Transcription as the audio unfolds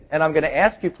And I'm going to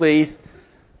ask you, please,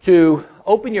 to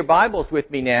open your Bibles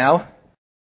with me now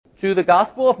to the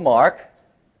Gospel of Mark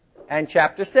and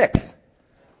chapter 6.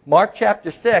 Mark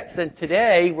chapter 6, and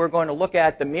today we're going to look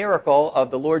at the miracle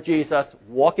of the Lord Jesus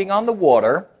walking on the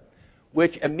water,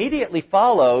 which immediately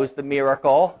follows the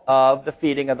miracle of the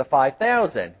feeding of the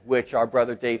 5,000, which our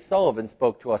brother Dave Sullivan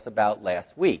spoke to us about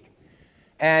last week.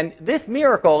 And this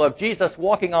miracle of Jesus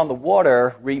walking on the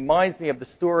water reminds me of the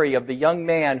story of the young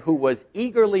man who was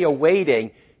eagerly awaiting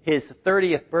his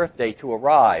 30th birthday to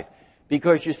arrive.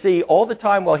 Because you see, all the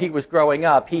time while he was growing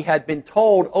up, he had been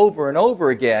told over and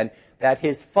over again that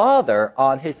his father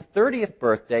on his 30th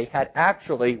birthday had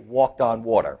actually walked on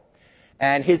water.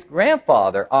 And his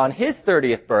grandfather on his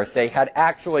 30th birthday had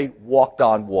actually walked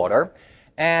on water.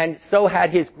 And so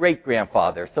had his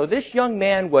great-grandfather. So this young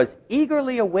man was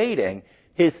eagerly awaiting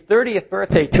his 30th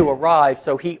birthday to arrive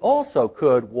so he also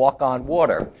could walk on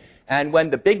water. And when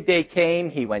the big day came,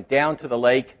 he went down to the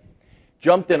lake,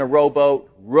 jumped in a rowboat,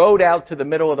 rowed out to the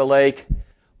middle of the lake,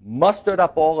 mustered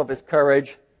up all of his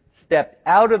courage, stepped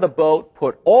out of the boat,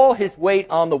 put all his weight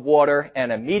on the water,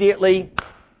 and immediately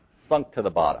sunk to the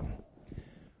bottom.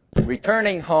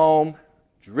 Returning home,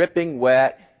 dripping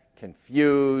wet,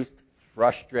 confused,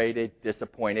 frustrated,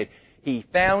 disappointed, he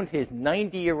found his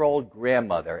 90-year-old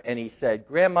grandmother, and he said,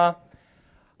 "Grandma,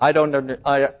 I don't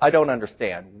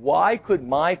understand. Why could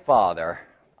my father,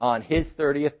 on his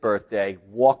 30th birthday,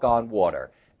 walk on water?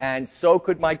 And so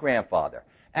could my grandfather.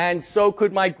 And so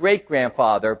could my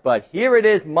great-grandfather. But here it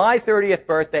is, my 30th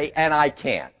birthday, and I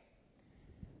can't."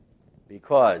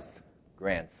 "Because,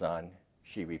 grandson,"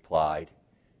 she replied,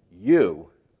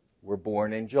 "you were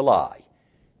born in July,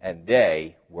 and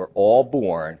they were all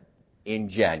born in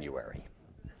January."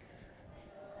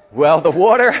 Well, the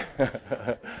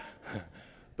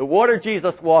water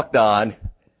Jesus walked on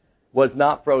was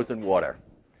not frozen water.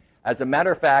 As a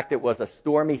matter of fact, it was a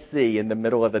stormy sea in the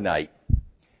middle of the night.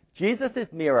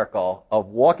 Jesus' miracle of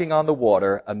walking on the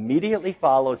water immediately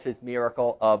follows his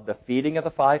miracle of the feeding of the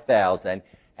 5,000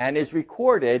 and is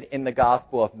recorded in the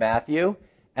Gospel of Matthew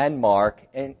and Mark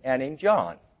and in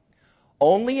John.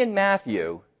 Only in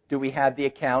Matthew do we have the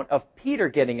account of Peter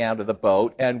getting out of the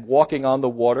boat and walking on the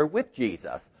water with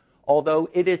Jesus, although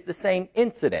it is the same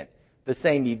incident, the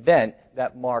same event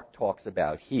that Mark talks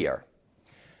about here.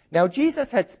 Now,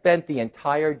 Jesus had spent the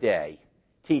entire day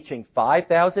teaching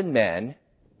 5,000 men,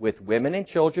 with women and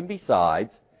children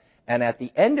besides, and at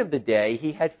the end of the day,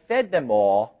 he had fed them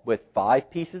all with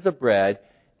 5 pieces of bread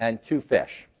and 2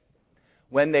 fish.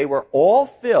 When they were all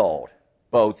filled,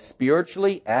 both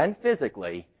spiritually and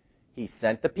physically, he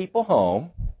sent the people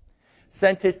home,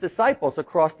 sent his disciples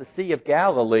across the Sea of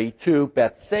Galilee to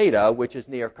Bethsaida, which is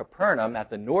near Capernaum at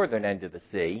the northern end of the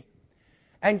sea,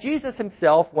 and Jesus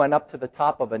himself went up to the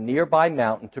top of a nearby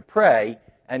mountain to pray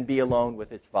and be alone with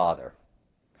his Father.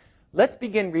 Let's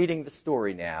begin reading the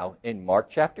story now in Mark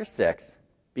chapter 6,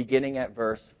 beginning at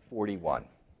verse 41.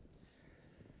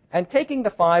 "And taking the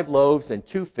 5 loaves and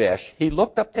 2 fish, he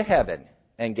looked up to heaven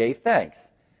and gave thanks,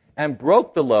 and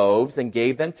broke the loaves and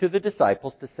gave them to the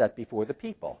disciples to set before the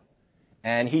people.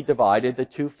 And he divided the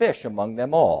 2 fish among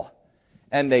them all.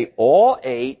 And they all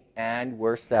ate and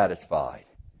were satisfied.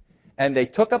 And they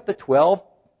took up 12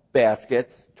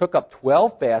 baskets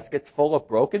full of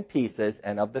broken pieces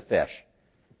and of the fish.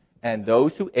 And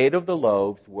those who ate of the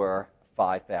loaves were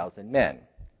 5,000 men."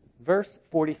 Verse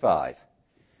 45.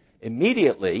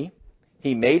 "Immediately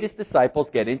he made his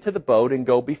disciples get into the boat and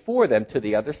go before them to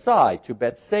the other side, to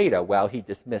Bethsaida, while he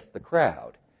dismissed the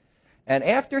crowd. And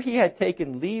after he had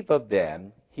taken leave of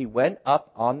them, he went up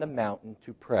on the mountain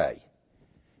to pray.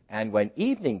 And when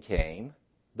evening came,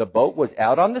 the boat was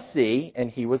out on the sea, and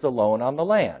he was alone on the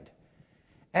land.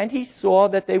 And he saw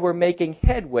that they were making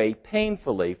headway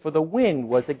painfully, for the wind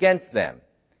was against them.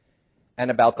 And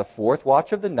about the 4th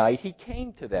watch of the night he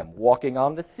came to them, walking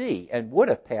on the sea, and would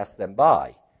have passed them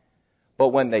by. But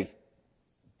when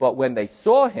they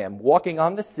saw him walking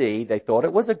on the sea, they thought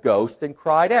it was a ghost and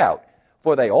cried out,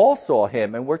 for they all saw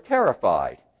him and were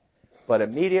terrified. But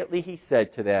immediately he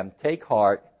said to them, 'Take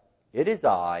heart, it is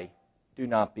I, do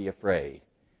not be afraid.'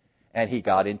 And he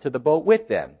got into the boat with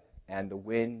them, and the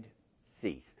wind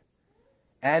ceased.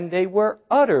 And they were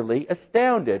utterly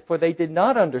astounded, for they did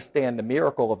not understand the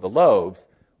miracle of the loaves,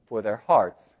 for their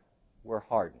hearts were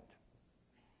hardened."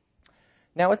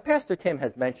 Now, as Pastor Tim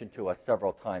has mentioned to us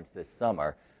several times this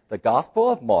summer, the Gospel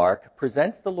of Mark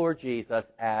presents the Lord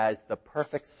Jesus as the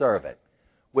perfect servant,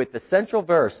 with the central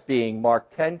verse being Mark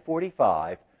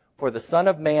 10:45, "For the Son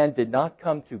of Man did not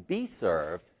come to be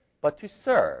served, but to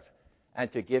serve,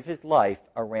 and to give his life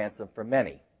a ransom for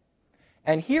many."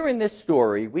 And here in this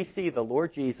story, we see the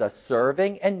Lord Jesus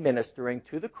serving and ministering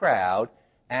to the crowd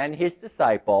and his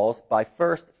disciples by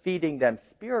first feeding them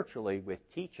spiritually with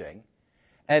teaching,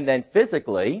 and then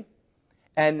physically,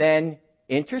 and then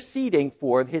interceding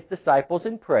for his disciples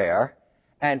in prayer,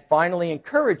 and finally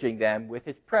encouraging them with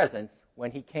his presence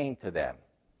when he came to them.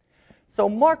 So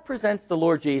Mark presents the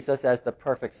Lord Jesus as the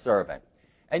perfect servant.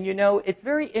 And you know, it's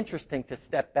very interesting to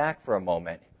step back for a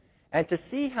moment and to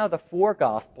see how the four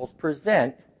Gospels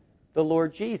present the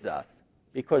Lord Jesus,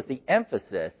 because the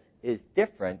emphasis is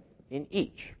different in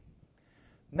each.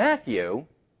 Matthew,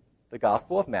 the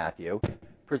Gospel of Matthew,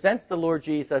 presents the Lord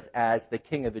Jesus as the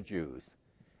King of the Jews.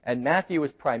 And Matthew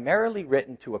is primarily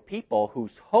written to a people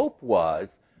whose hope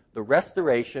was the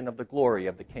restoration of the glory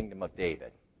of the kingdom of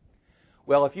David.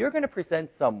 Well, if you're going to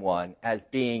present someone as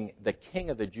being the King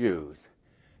of the Jews,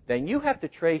 then you have to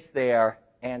trace their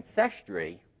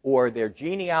ancestry or their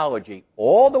genealogy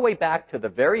all the way back to the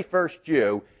very first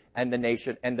Jew and the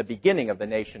nation and the beginning of the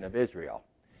nation of Israel.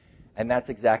 And that's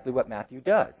exactly what Matthew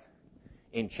does.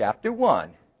 In chapter 1,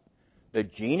 the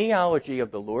genealogy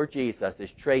of the Lord Jesus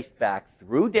is traced back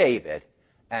through David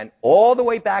and all the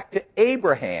way back to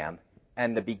Abraham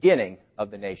and the beginning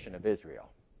of the nation of Israel.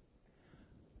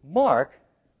 Mark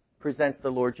presents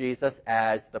the Lord Jesus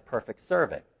as the perfect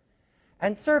servant.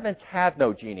 And servants have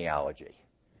no genealogy.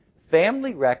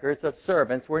 Family records of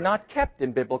servants were not kept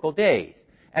in biblical days.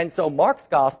 And so Mark's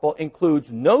gospel includes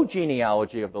no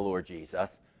genealogy of the Lord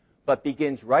Jesus, but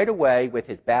begins right away with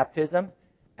his baptism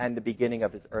and the beginning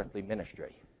of his earthly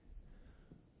ministry.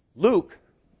 Luke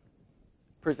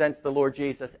presents the Lord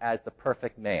Jesus as the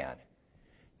perfect man.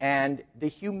 And the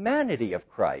humanity of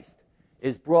Christ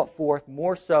is brought forth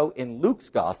more so in Luke's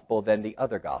gospel than the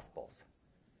other gospels.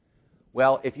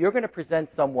 Well, if you're going to present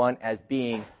someone as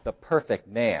being the perfect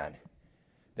man,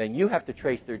 then you have to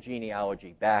trace their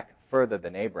genealogy back further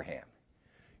than Abraham.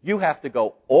 You have to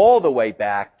go all the way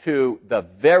back to the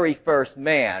very first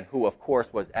man, who of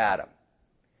course was Adam.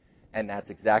 And that's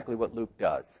exactly what Luke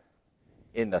does.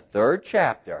 In the 3rd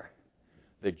chapter,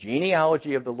 the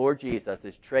genealogy of the Lord Jesus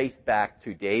is traced back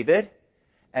to David,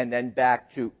 and then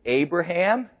back to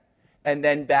Abraham, and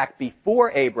then back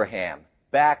before Abraham,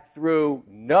 back through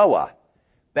Noah,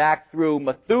 back through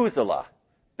Methuselah,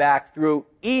 back through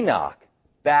Enoch,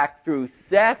 back through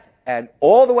Seth, and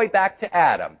all the way back to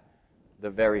Adam, the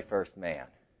very first man.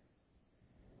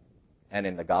 And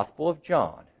in the Gospel of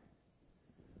John,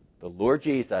 the Lord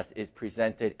Jesus is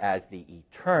presented as the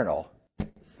eternal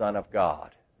Son of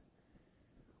God.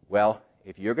 Well,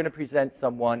 if you're going to present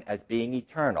someone as being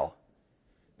eternal,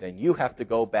 then you have to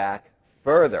go back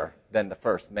further than the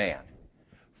first man.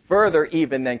 Further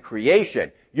even than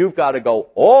creation. You've got to go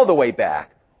all the way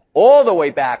back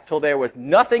till there was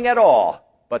nothing at all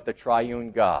but the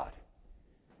triune God.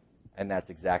 And that's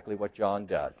exactly what John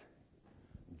does.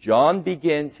 John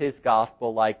begins his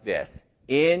gospel like this.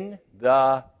 In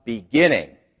the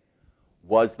beginning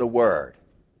was the Word.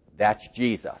 That's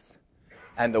Jesus.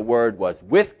 And the Word was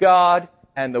with God,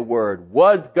 and the Word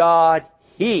was God.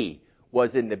 He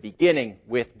was in the beginning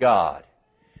with God.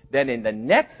 Then in the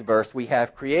next verse we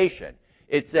have creation.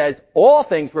 It says, all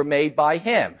things were made by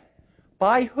Him.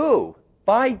 By who?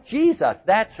 By Jesus.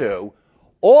 That's who.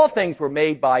 All things were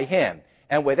made by Him.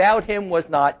 And without Him was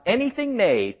not anything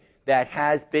made that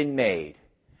has been made.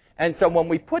 And so when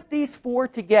we put these four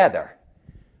together,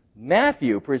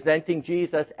 Matthew presenting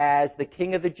Jesus as the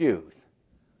King of the Jews,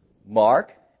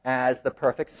 Mark as the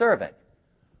perfect servant,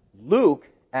 Luke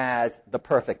as the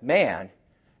perfect man,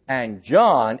 and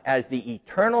John as the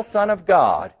eternal Son of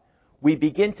God, we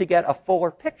begin to get a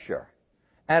fuller picture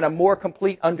and a more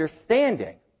complete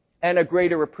understanding and a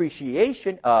greater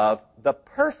appreciation of the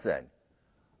person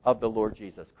of the Lord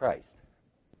Jesus Christ.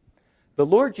 The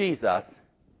Lord Jesus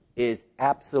is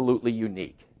absolutely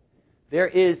unique. There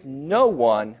is no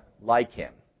one like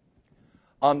Him.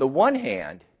 On the one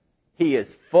hand, He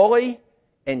is fully,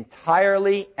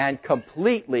 entirely, and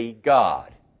completely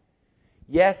God.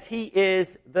 Yes, He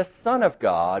is the Son of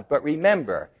God, but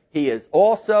remember, He is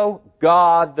also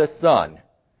God the Son.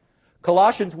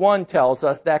 Colossians 1 tells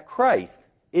us that Christ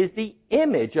is the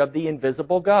image of the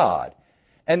invisible God,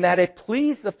 and that it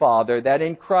pleased the Father that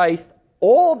in Christ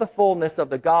all the fullness of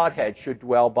the Godhead should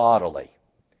dwell bodily.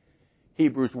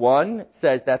 Hebrews 1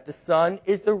 says that the Son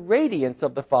is the radiance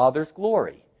of the Father's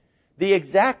glory, the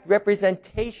exact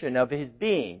representation of His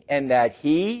being, and that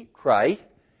He, Christ,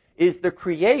 is the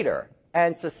creator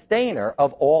and sustainer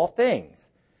of all things.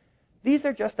 These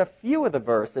are just a few of the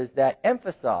verses that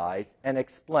emphasize and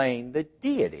explain the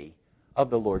deity of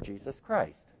the Lord Jesus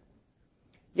Christ.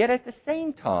 Yet at the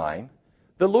same time,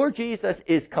 the Lord Jesus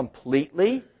is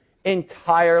completely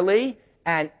entirely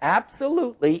and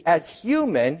absolutely as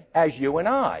human as you and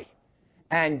I.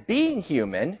 And being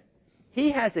human,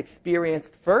 he has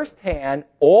experienced firsthand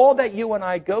all that you and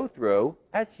I go through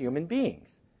as human beings.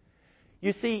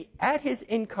 You see, at his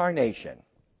incarnation,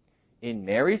 in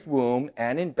Mary's womb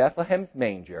and in Bethlehem's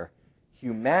manger,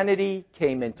 humanity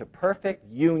came into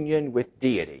perfect union with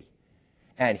deity.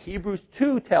 And Hebrews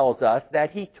 2 tells us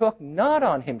that he took not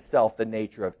on himself the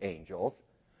nature of angels,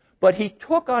 but he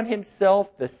took on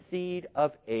himself the seed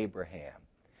of Abraham,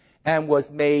 and was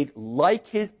made like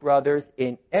his brothers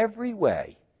in every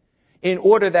way, in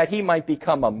order that he might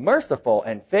become a merciful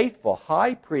and faithful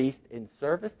high priest in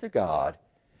service to God,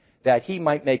 that he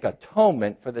might make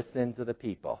atonement for the sins of the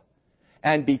people.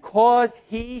 And because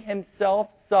he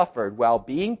himself suffered while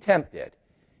being tempted,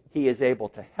 he is able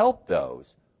to help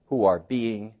those who are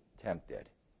being tempted.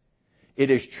 It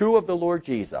is true of the Lord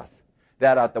Jesus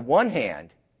that on the one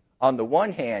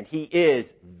hand, he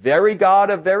is very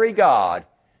God of very God,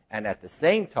 and at the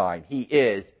same time, he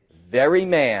is very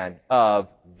man of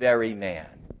very man.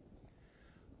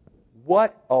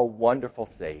 What a wonderful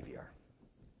Savior.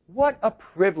 What a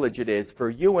privilege it is for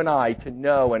you and I to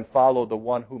know and follow the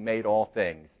one who made all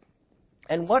things.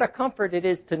 And what a comfort it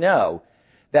is to know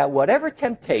that whatever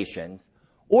temptations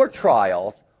or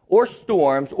trials or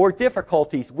storms or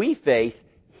difficulties we face,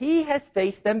 he has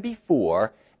faced them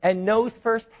before and knows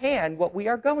firsthand what we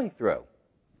are going through.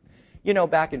 You know,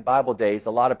 back in Bible days,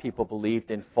 a lot of people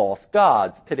believed in false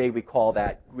gods. Today we call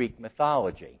that Greek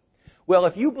mythology. Well,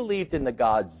 if you believed in the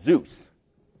god Zeus,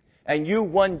 and you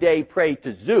one day prayed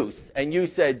to Zeus, and you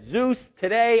said, Zeus,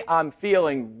 today I'm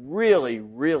feeling really,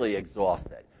 really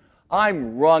exhausted.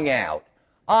 I'm wrung out.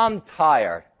 I'm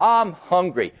tired. I'm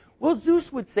hungry. Well,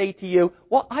 Zeus would say to you,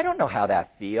 well, I don't know how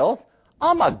that feels.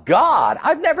 I'm a god.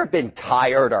 I've never been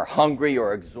tired or hungry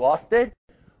or exhausted.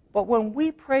 But when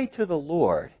we pray to the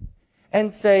Lord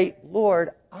and say,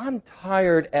 Lord, I'm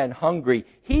tired and hungry,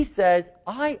 he says,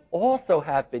 I also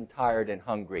have been tired and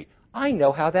hungry. I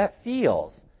know how that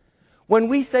feels. When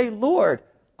we say, Lord,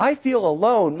 I feel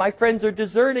alone, my friends are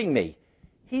deserting me,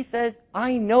 he says,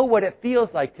 I know what it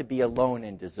feels like to be alone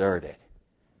and deserted.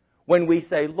 When we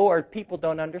say, Lord, people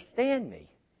don't understand me,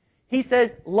 he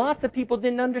says, lots of people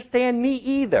didn't understand me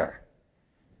either.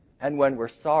 And when we're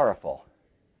sorrowful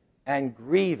and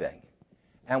grieving,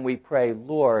 and we pray,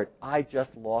 Lord, I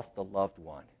just lost a loved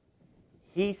one,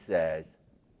 he says,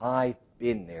 I've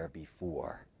been there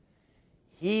before.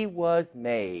 He was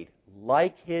made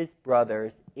like his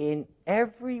brothers in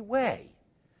every way,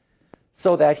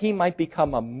 so that he might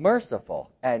become a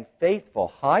merciful and faithful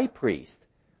high priest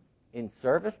in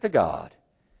service to God,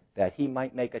 that he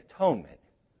might make atonement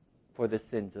for the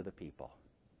sins of the people.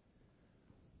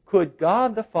 Could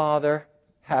God the Father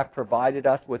have provided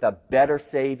us with a better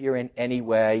Savior in any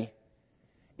way?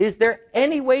 Is there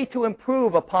any way to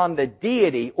improve upon the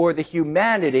deity or the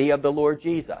humanity of the Lord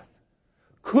Jesus?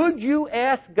 Could you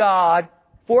ask God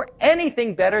for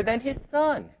anything better than his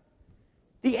Son?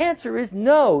 The answer is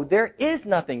no, there is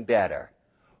nothing better.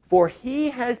 For he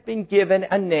has been given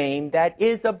a name that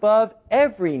is above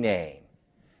every name,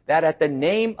 that at the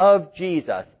name of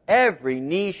Jesus every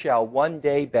knee shall one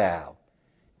day bow,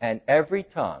 and every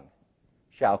tongue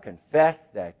shall confess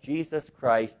that Jesus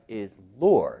Christ is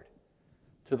Lord,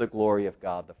 to the glory of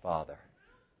God the Father.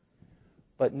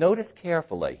 But notice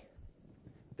carefully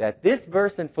that this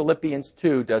verse in Philippians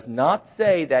 2 does not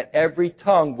say that every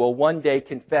tongue will one day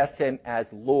confess him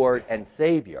as Lord and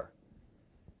Savior.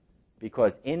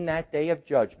 Because in that day of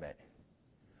judgment,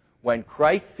 when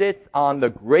Christ sits on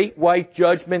the great white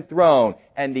judgment throne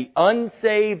and the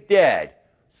unsaved dead,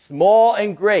 small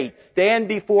and great, stand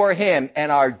before him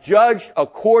and are judged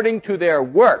according to their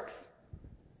works,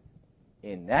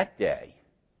 in that day,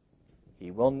 he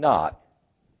will not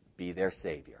be their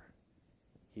Savior.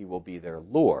 He will be their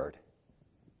Lord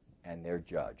and their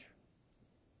judge.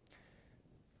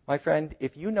 My friend,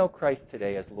 if you know Christ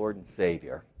today as Lord and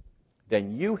Savior,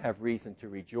 then you have reason to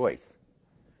rejoice.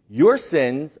 Your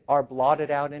sins are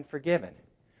blotted out and forgiven.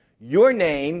 Your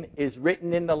name is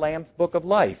written in the Lamb's Book of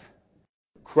Life.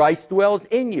 Christ dwells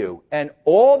in you, and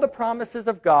all the promises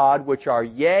of God, which are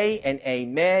yea and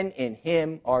amen in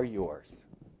him, are yours.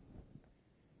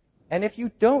 And if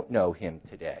you don't know him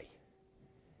today,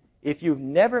 if you've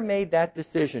never made that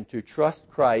decision to trust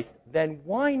Christ, then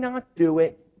why not do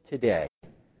it today?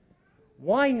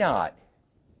 Why not,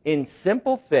 in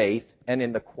simple faith and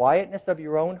in the quietness of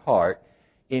your own heart,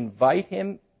 invite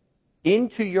him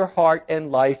into your heart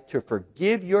and life to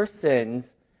forgive your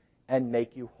sins and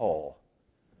make you whole?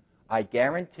 I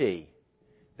guarantee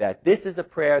that this is a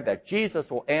prayer that Jesus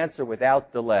will answer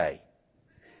without delay.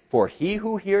 For he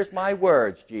who hears my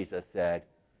words, Jesus said,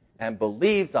 and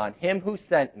believes on him who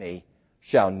sent me,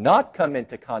 shall not come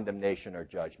into condemnation or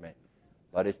judgment,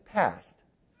 but is passed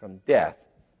from death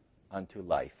unto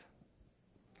life.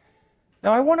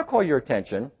 Now I want to call your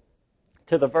attention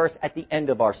to the verse at the end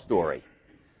of our story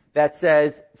that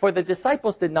says, for the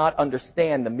disciples did not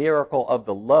understand the miracle of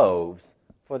the loaves,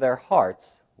 for their hearts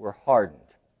were hardened.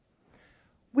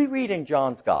 We read in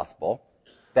John's Gospel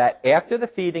that after the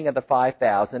feeding of the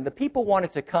 5,000, the people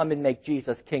wanted to come and make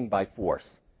Jesus king by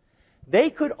force. They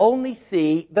could only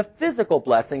see the physical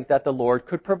blessings that the Lord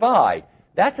could provide.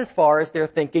 That's as far as their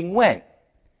thinking went.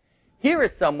 Here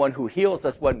is someone who heals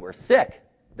us when we're sick,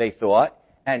 they thought,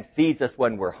 and feeds us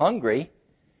when we're hungry.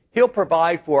 He'll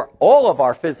provide for all of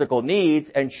our physical needs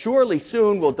and surely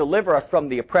soon will deliver us from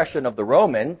the oppression of the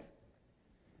Romans.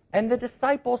 And the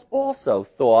disciples also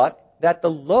thought that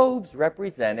the loaves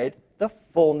represented the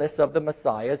fullness of the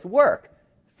Messiah's work,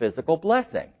 physical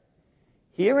blessing.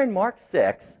 Here in Mark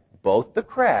 6, both the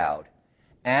crowd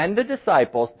and the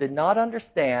disciples did not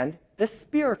understand the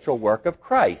spiritual work of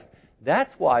Christ.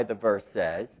 That's why the verse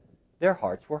says their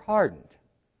hearts were hardened.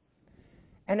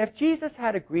 And if Jesus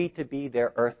had agreed to be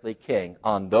their earthly king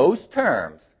on those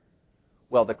terms,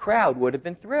 well, the crowd would have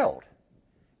been thrilled,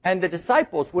 and the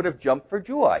disciples would have jumped for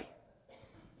joy,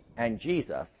 and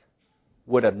Jesus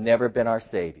would have never been our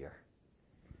Savior.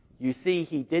 You see,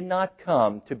 he did not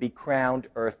come to be crowned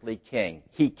earthly king.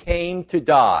 He came to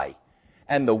die.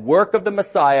 And the work of the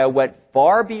Messiah went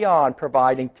far beyond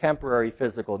providing temporary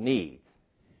physical needs.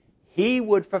 He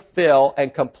would fulfill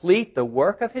and complete the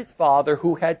work of his Father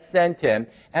who had sent him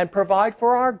and provide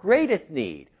for our greatest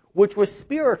need, which was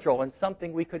spiritual and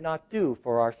something we could not do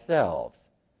for ourselves.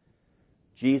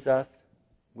 Jesus,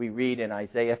 we read in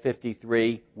Isaiah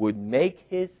 53, would make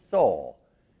his soul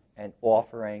an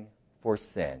offering for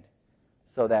sin,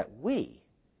 so that we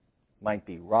might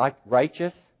be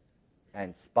righteous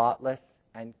and spotless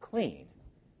and clean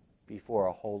before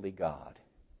a holy God.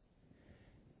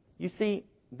 You see,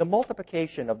 the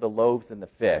multiplication of the loaves and the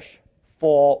fish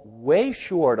fall way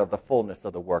short of the fullness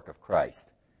of the work of Christ.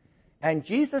 And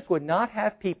Jesus would not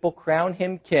have people crown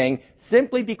him king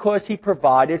simply because he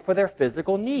provided for their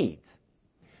physical needs.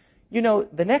 You know,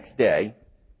 the next day,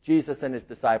 Jesus and his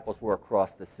disciples were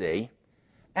across the sea,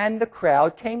 and the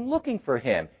crowd came looking for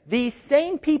him. These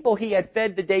same people he had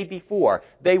fed the day before,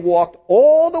 they walked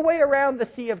all the way around the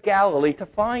Sea of Galilee to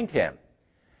find him.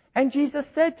 And Jesus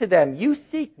said to them, you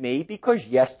seek me because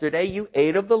yesterday you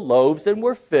ate of the loaves and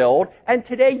were filled, and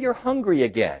today you're hungry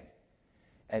again.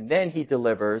 And then he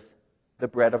delivers the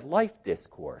bread of life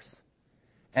discourse.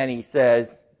 And he says,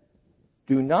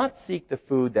 do not seek the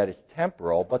food that is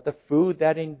temporal, but the food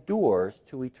that endures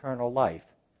to eternal life.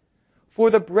 For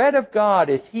the bread of God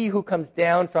is he who comes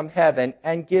down from heaven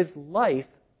and gives life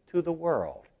to the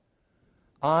world.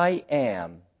 I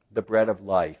am the bread of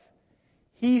life.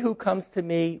 He who comes to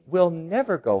me will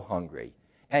never go hungry,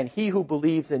 and he who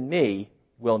believes in me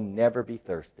will never be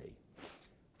thirsty.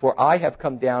 For I have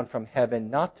come down from heaven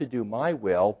not to do my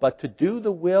will, but to do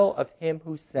the will of him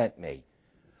who sent me.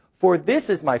 For this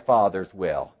is my Father's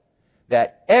will,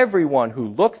 that everyone who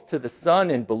looks to the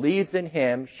Son and believes in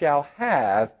him shall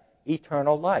have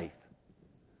eternal life.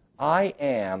 I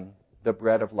am the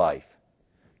bread of life.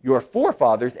 Your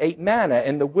forefathers ate manna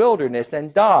in the wilderness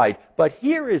and died, but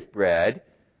here is bread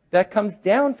that comes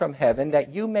down from heaven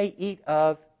that you may eat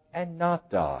of and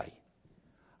not die.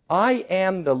 I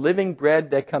am the living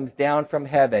bread that comes down from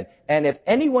heaven, and if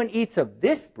anyone eats of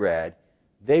this bread,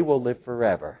 they will live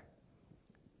forever.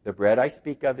 The bread I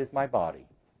speak of is my body,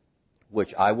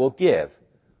 which I will give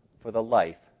for the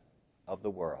life of the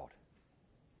world.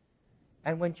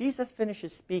 And when Jesus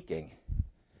finishes speaking,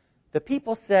 the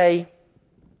people say,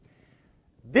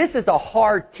 this is a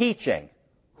hard teaching.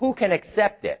 Who can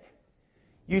accept it?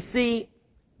 You see,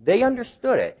 they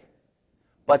understood it,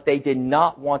 but they did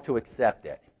not want to accept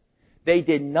it. They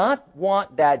did not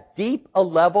want that deep a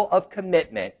level of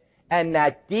commitment and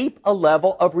that deep a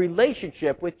level of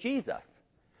relationship with Jesus.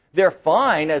 They're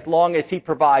fine as long as he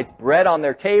provides bread on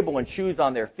their table and shoes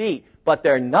on their feet, but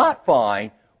they're not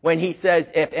fine when he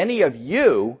says, if any of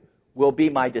you will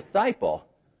be my disciple,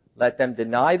 let them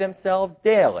deny themselves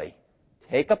daily,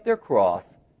 take up their cross,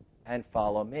 and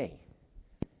follow me.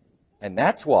 And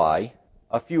that's why,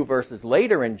 a few verses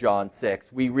later in John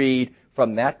 6, we read,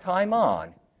 from that time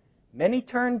on, many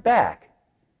turned back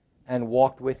and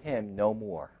walked with him no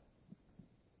more.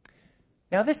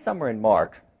 Now this summer in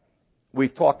Mark,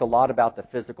 we've talked a lot about the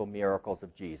physical miracles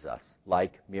of Jesus,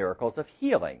 like miracles of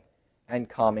healing and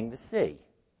calming the sea.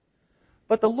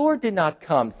 But the Lord did not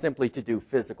come simply to do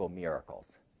physical miracles.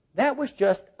 That was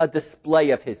just a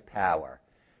display of his power.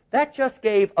 That just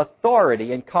gave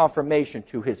authority and confirmation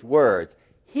to his words.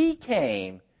 He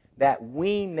came that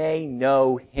we may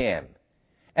know him,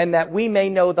 and that we may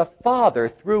know the Father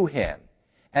through him,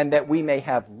 and that we may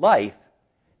have life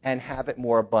and have it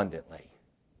more abundantly.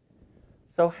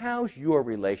 So how's your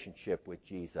relationship with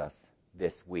Jesus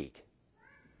this week?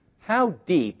 How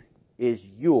deep is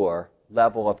your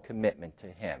level of commitment to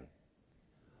him?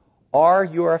 Are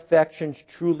your affections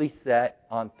truly set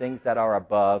on things that are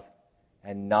above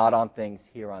and not on things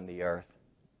here on the earth?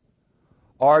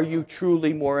 Are you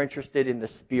truly more interested in the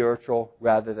spiritual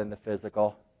rather than the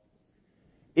physical?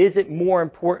 Is it more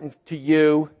important to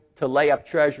you to lay up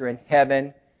treasure in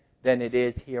heaven than it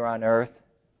is here on earth?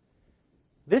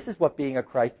 This is what being a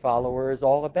Christ follower is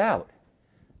all about.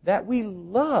 That we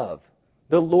love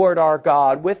the Lord our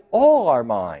God with all our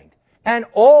mind and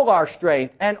all our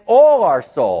strength and all our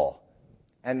soul,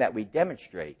 and that we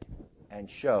demonstrate and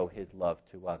show his love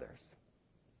to others.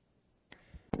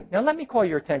 Now let me call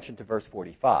your attention to verse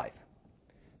 45.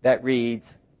 That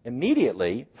reads,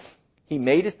 "Immediately he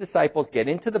made his disciples get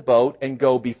into the boat and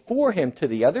go before him to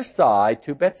the other side,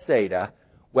 to Bethsaida,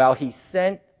 while he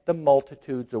sent the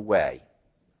multitudes away."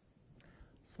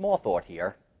 Small thought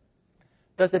here.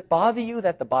 Does it bother you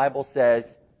that the Bible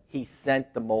says he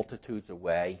sent the multitudes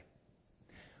away?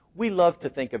 We love to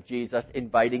think of Jesus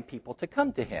inviting people to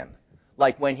come to him,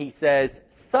 like when he says,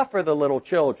 "Suffer the little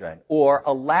children," or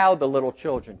 "Allow the little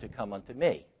children to come unto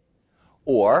me,"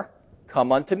 or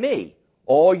 "Come unto me,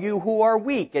 all you who are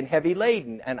weak and heavy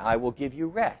laden, and I will give you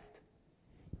rest."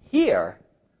 Here,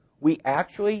 we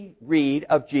actually read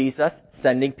of Jesus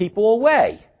sending people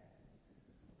away.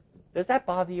 Does that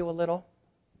bother you a little?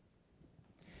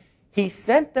 He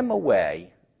sent them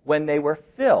away when they were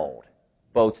filled,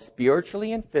 both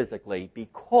spiritually and physically,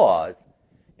 because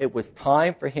it was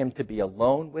time for him to be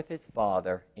alone with his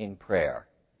Father in prayer.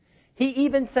 He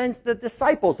even sends the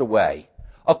disciples away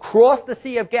across the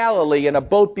Sea of Galilee in a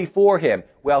boat before him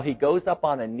while he goes up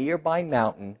on a nearby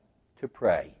mountain to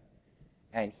pray.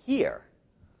 And here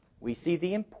we see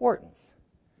the importance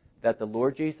that the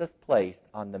Lord Jesus placed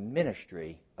on the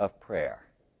ministry of prayer.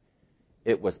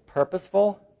 It was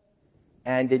purposeful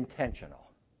and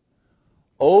intentional.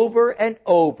 Over and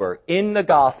over in the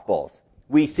Gospels,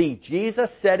 we see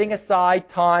Jesus setting aside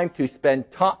time to spend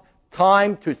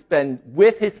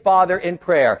with his Father in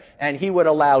prayer, and he would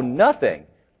allow nothing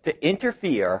to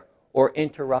interfere or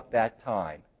interrupt that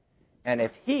time. And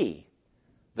if he,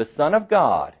 the Son of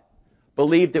God,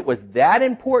 believed it was that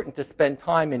important to spend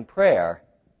time in prayer,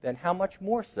 then how much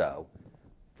more so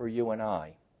for you and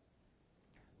I?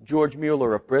 George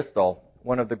Mueller of Bristol,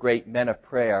 one of the great men of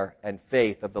prayer and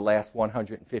faith of the last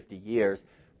 150 years,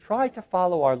 tried to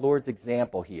follow our Lord's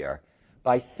example here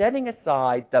by setting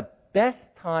aside the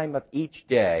best time of each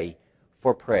day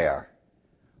for prayer.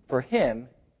 For him,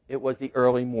 it was the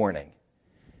early morning.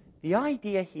 The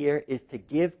idea here is to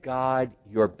give God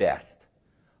your best,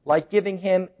 like giving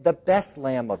him the best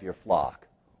lamb of your flock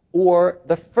or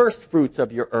the first fruits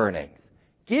of your earnings.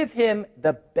 Give him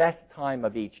the best time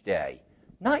of each day,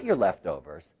 not your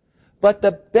leftovers, but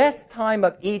the best time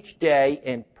of each day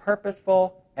in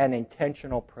purposeful and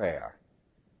intentional prayer.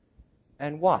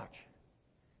 And watch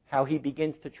how he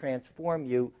begins to transform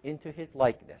you into his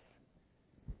likeness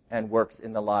and works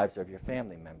in the lives of your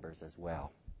family members as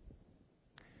well.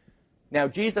 Now,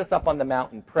 Jesus up on the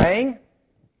mountain praying,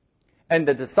 and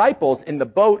the disciples in the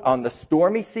boat on the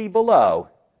stormy sea below,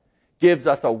 gives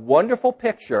us a wonderful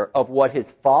picture of what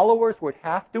his followers would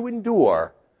have to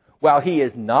endure while he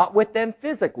is not with them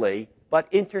physically, but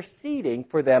interceding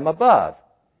for them above.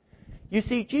 You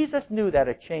see, Jesus knew that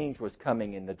a change was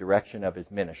coming in the direction of his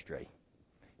ministry.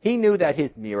 He knew that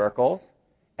his miracles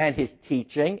and his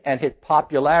teaching and his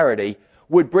popularity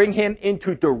would bring him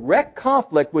into direct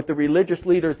conflict with the religious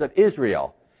leaders of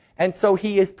Israel. And so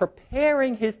he is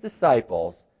preparing his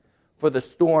disciples for the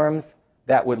storms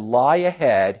that would lie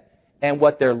ahead and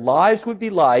what their lives would be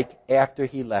like after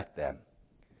he left them.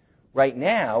 Right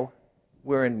now,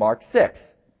 we're in Mark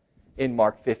 6. In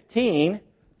Mark 15,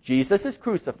 Jesus is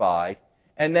crucified,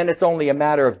 and then it's only a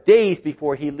matter of days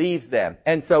before he leaves them.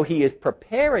 And so he is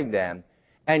preparing them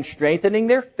and strengthening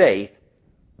their faith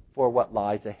for what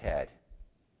lies ahead.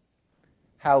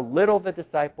 How little the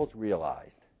disciples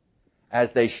realized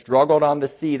as they struggled on the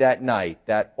sea that night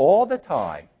that all the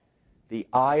time the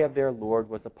eye of their Lord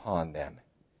was upon them,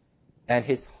 and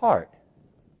his heart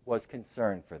was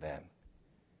concerned for them.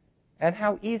 And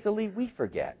how easily we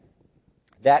forget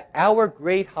that our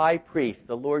great high priest,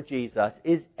 the Lord Jesus,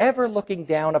 is ever looking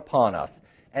down upon us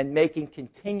and making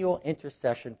continual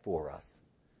intercession for us.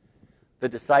 the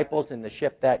disciples in the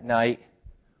ship that night,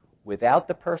 without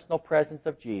the personal presence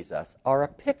of Jesus, are a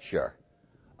picture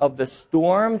of the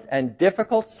storms and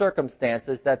difficult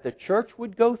circumstances that the church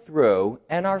would go through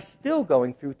and are still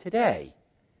going through today.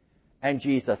 And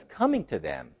Jesus coming to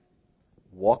them,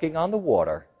 walking on the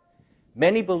water,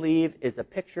 many believe is a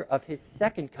picture of his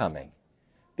second coming,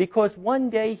 because one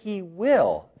day he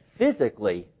will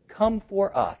physically come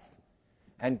for us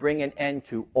and bring an end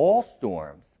to all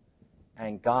storms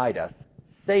and guide us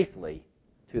safely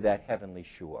to that heavenly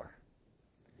shore.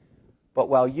 But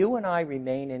while you and I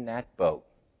remain in that boat,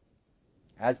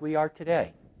 as we are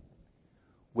today,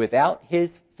 without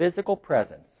his physical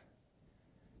presence,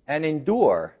 and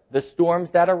endure the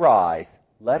storms that arise,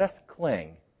 let us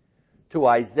cling to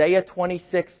Isaiah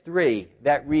 26:3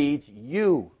 that reads,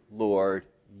 "You, Lord,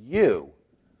 you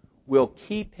will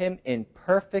keep him in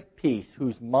perfect peace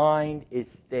whose mind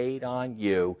is stayed on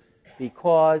you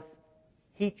because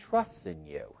he trusts in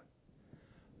you."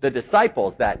 The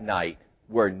disciples that night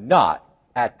were not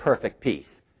at perfect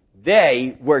peace.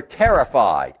 They were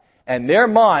terrified, and their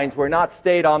minds were not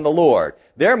stayed on the Lord.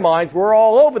 Their minds were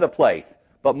all over the place,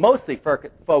 but mostly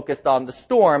focused on the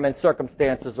storm and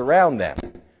circumstances around them.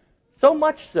 So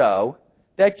much so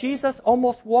that Jesus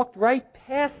almost walked right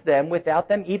past them without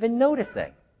them even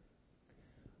noticing.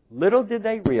 Little did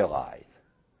they realize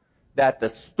that the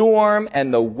storm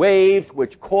and the waves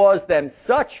which caused them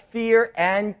such fear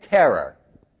and terror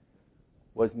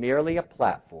was merely a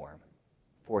platform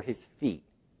for his feet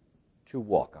to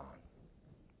walk on.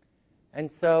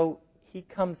 And so he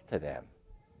comes to them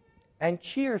and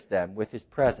cheers them with his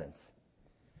presence.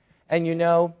 And you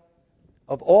know,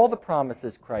 of all the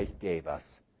promises Christ gave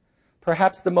us,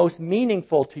 perhaps the most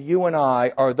meaningful to you and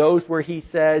I are those where he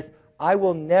says, "I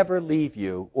will never leave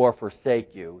you or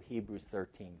forsake you," Hebrews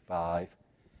 13:5.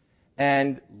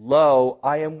 And lo,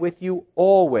 I am with you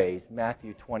always,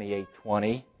 Matthew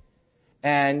 28:20.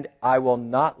 And I will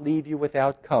not leave you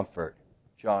without comfort,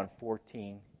 John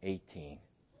 14:18.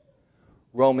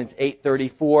 Romans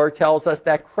 8:34 tells us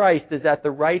that Christ is at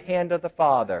the right hand of the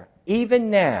Father, even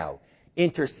now,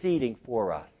 interceding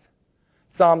for us.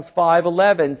 Psalms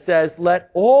 5:11 says, "Let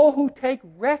all who take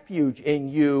refuge in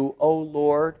you, O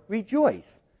Lord,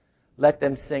 rejoice. Let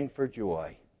them sing for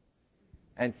joy."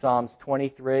 And Psalms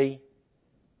 23,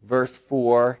 verse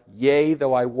 4, "Yea,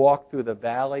 though I walk through the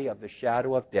valley of the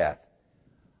shadow of death,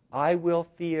 I will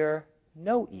fear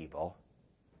no evil,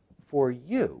 for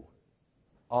you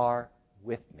are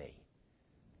with me.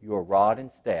 Your rod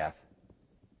and staff,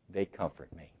 they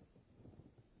comfort me."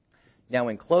 Now,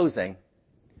 in closing,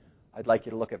 I'd like you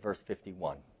to look at verse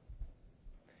 51.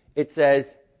 It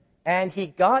says, "And he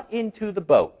got into the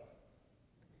boat.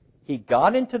 He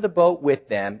got into the boat with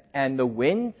them, and the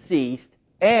wind ceased,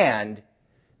 and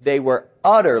they were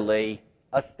utterly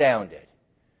astounded."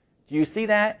 Do you see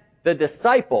that? The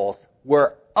disciples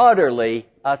were utterly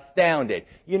astounded.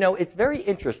 You know, it's very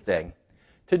interesting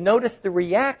to notice the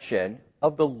reaction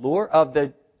of the Lord, of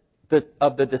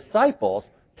the disciples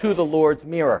to the Lord's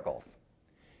miracles.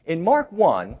 In Mark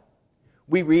 1,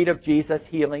 we read of Jesus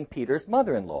healing Peter's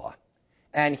mother-in-law,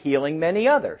 and healing many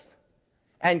others,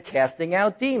 and casting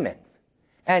out demons,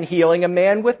 and healing a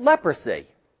man with leprosy.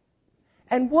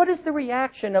 And what is the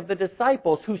reaction of the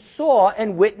disciples who saw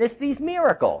and witnessed these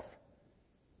miracles?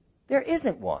 There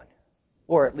isn't one,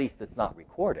 or at least it's not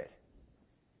recorded.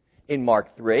 In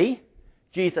Mark 3,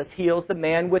 Jesus heals the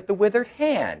man with the withered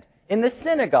hand in the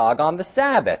synagogue on the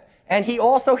Sabbath, and he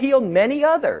also healed many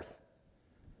others.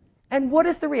 And what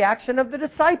is the reaction of the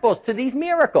disciples to these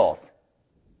miracles?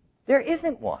 There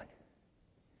isn't one.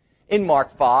 In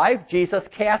Mark 5, Jesus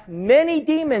cast many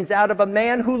demons out of a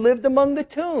man who lived among the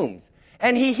tombs,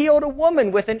 and he healed a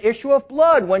woman with an issue of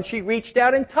blood when she reached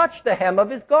out and touched the hem of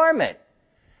his garment.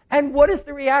 And what is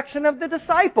the reaction of the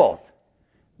disciples?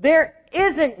 There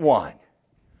isn't one.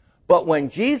 But when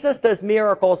Jesus does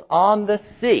miracles on the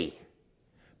sea,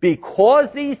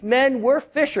 because these men were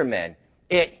fishermen,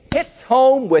 it hits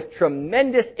home with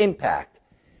tremendous impact.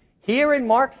 Here in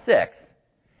Mark 6,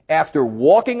 after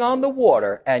walking on the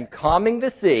water and calming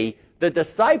the sea, the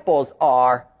disciples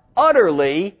are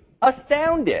utterly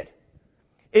astounded.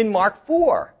 In Mark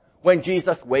 4, when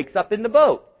Jesus wakes up in the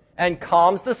boat and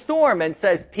calms the storm and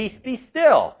says, "Peace, be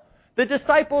still," the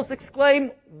disciples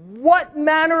exclaim, "What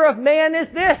manner of man is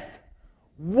this?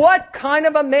 What kind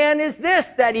of a man is this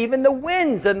that even the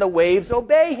winds and the waves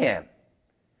obey him?"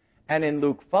 And in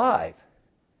Luke 5,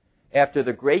 after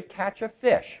the great catch of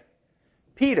fish,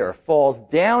 Peter falls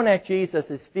down at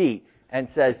Jesus' feet and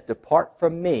says, "Depart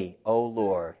from me, O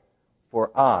Lord,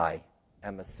 for I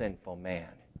am a sinful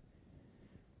man."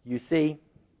 You see,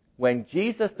 when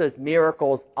Jesus does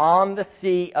miracles on the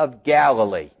Sea of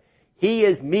Galilee, he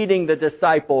is meeting the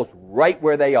disciples right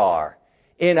where they are,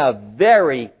 in a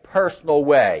very personal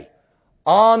way,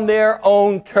 on their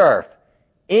own turf,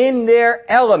 in their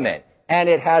element, and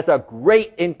it has a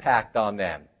great impact on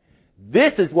them.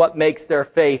 This is what makes their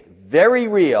faith very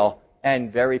real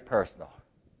and very personal.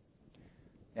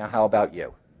 Now, how about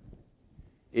you?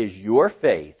 Is your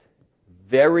faith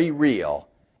very real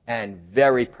and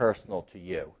very personal to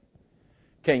you?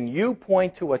 Can you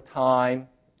point to a time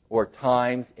or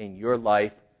times in your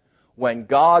life when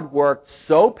God worked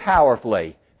so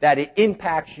powerfully that it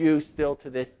impacts you still to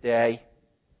this day?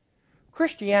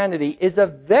 Christianity is a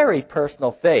very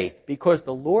personal faith because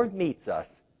the Lord meets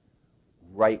us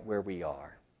right where we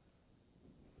are.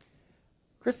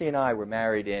 Chrissy and I were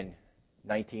married in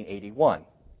 1981.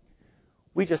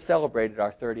 We just celebrated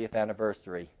our 30th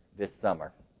anniversary this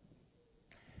summer.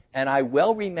 And I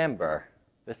well remember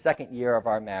the second year of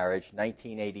our marriage,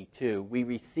 1982, we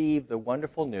received the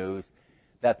wonderful news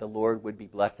that the Lord would be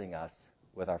blessing us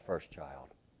with our first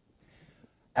child.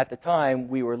 At the time,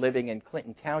 we were living in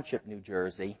Clinton Township, New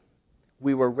Jersey.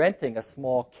 We were renting a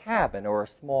small cabin or a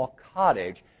small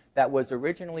cottage that was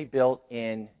originally built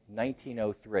in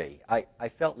 1903. I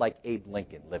felt like Abe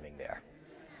Lincoln living there.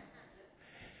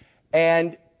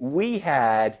 And we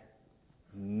had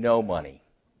no money.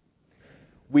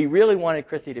 We really wanted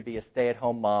Chrissy to be a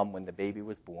stay-at-home mom when the baby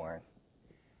was born.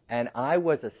 And I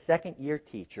was a second-year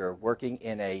teacher working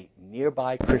in a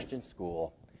nearby Christian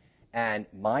school, and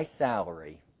my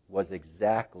salary was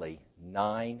exactly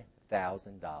 $9,000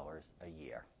 a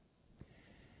year.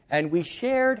 And we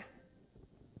shared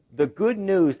the good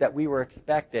news that we were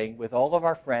expecting with all of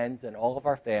our friends and all of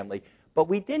our family, but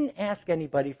we didn't ask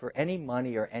anybody for any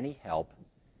money or any help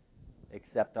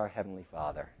except our Heavenly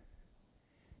Father.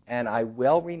 And I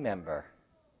well remember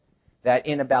that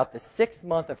in about the 6th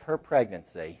month of her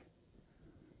pregnancy,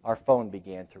 our phone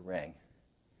began to ring.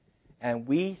 And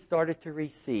we started to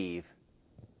receive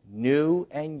new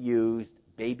and used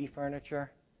baby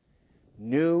furniture,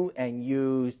 new and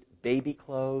used baby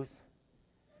clothes.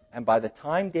 And by the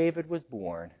time David was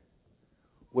born,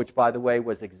 which, by the way,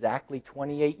 was exactly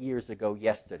 28 years ago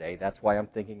yesterday, that's why I'm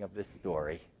thinking of this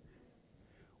story,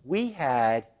 we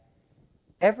had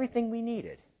everything we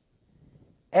needed.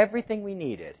 Everything we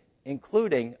needed,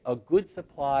 including a good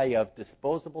supply of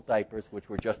disposable diapers, which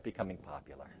were just becoming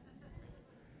popular.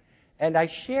 And I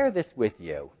share this with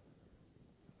you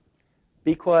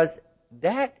because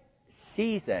that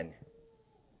season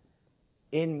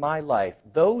in my life,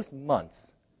 those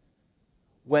months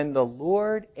when the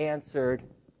Lord answered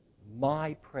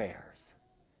my prayers,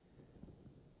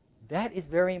 that is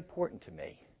very important to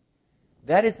me.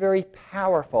 That is very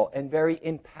powerful and very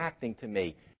impacting to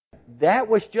me. That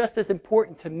was just as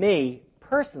important to me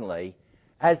personally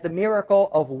as the miracle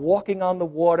of walking on the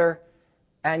water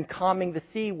and calming the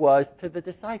sea was to the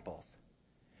disciples.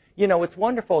 You know, it's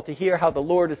wonderful to hear how the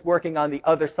Lord is working on the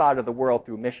other side of the world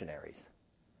through missionaries.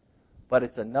 But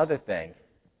it's another thing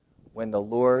when the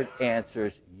Lord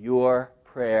answers your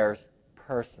prayers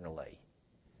personally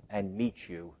and meets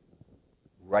you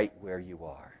right where you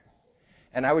are.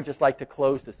 And I would just like to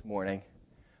close this morning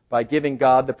by giving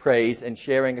God the praise and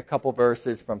sharing a couple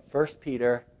verses from 1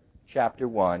 Peter chapter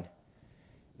 1,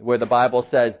 where the Bible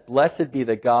says, "Blessed be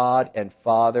the God and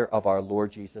Father of our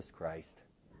Lord Jesus Christ,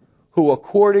 who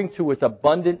according to his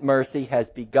abundant mercy has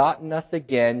begotten us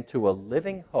again to a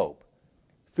living hope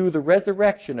through the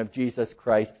resurrection of Jesus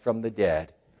Christ from the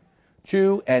dead,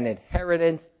 to an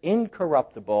inheritance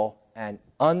incorruptible and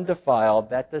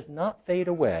undefiled that does not fade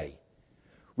away,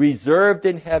 reserved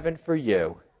in heaven for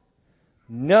you,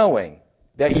 knowing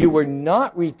that you were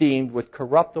not redeemed with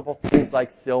corruptible things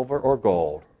like silver or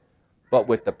gold, but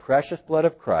with the precious blood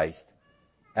of Christ,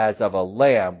 as of a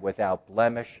lamb without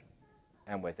blemish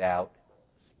and without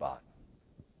spot."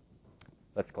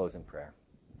 Let's close in prayer.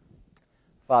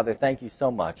 Father, thank you so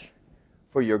much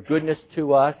for your goodness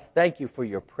to us. Thank you for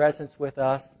your presence with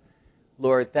us.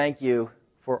 Lord, thank you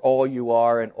for all you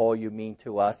are and all you mean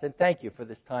to us. And thank you for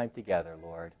this time together,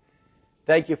 Lord.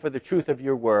 Thank you for the truth of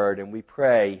your word, and we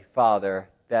pray, Father,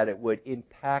 that it would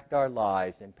impact our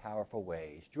lives in powerful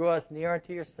ways. Draw us near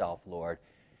unto yourself, Lord.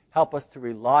 Help us to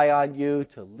rely on you,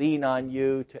 to lean on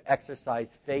you, to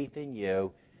exercise faith in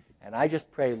you. And I just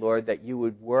pray, Lord, that you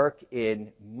would work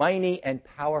in mighty and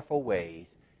powerful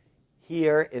ways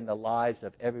here in the lives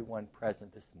of everyone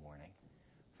present this morning.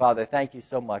 Father, thank you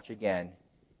so much again,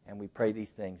 and we pray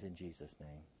these things in Jesus'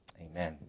 name. Amen.